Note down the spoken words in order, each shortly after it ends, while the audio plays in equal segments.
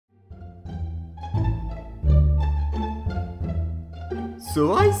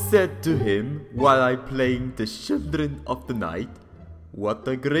So I said to him while I playing the Children of the Night, what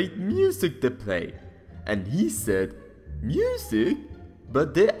a great music they play. And he said, music?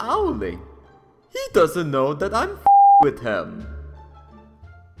 But they're owling. He doesn't know that I'm with him.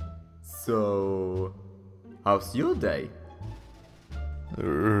 So, how's your day?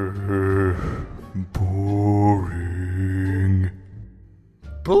 Boring.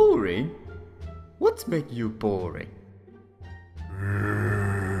 Boring? What make you boring?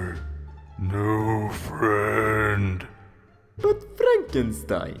 No friend. But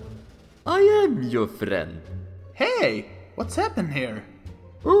Frankenstein, I am your friend. Hey, what's happened here?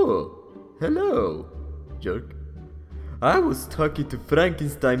 Oh, hello, jerk. I was talking to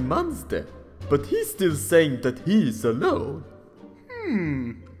Frankenstein monster, but he's still saying that he is alone.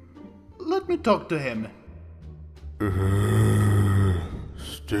 Let me talk to him.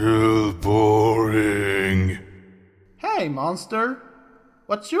 Still boring. Hey, monster.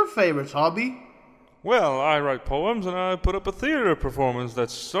 What's your favorite hobby? Well, I write poems and I put up a theater performance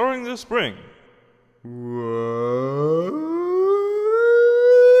that's starting this spring. What?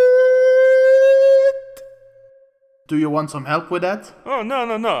 Do you want some help with that? Oh,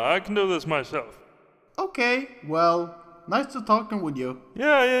 no, I can do this myself. Okay, well, nice to talking with you.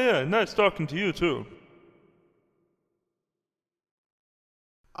 Yeah, nice talking to you too.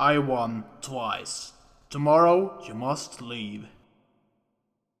 I won twice. Tomorrow you must leave.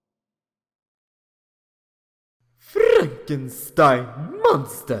 Frankenstein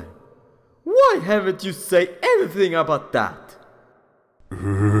monster! Why haven't you said anything about that?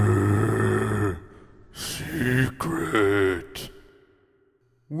 Secret.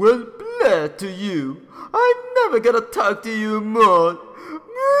 Well, blare to you. I'm never gonna talk to you more.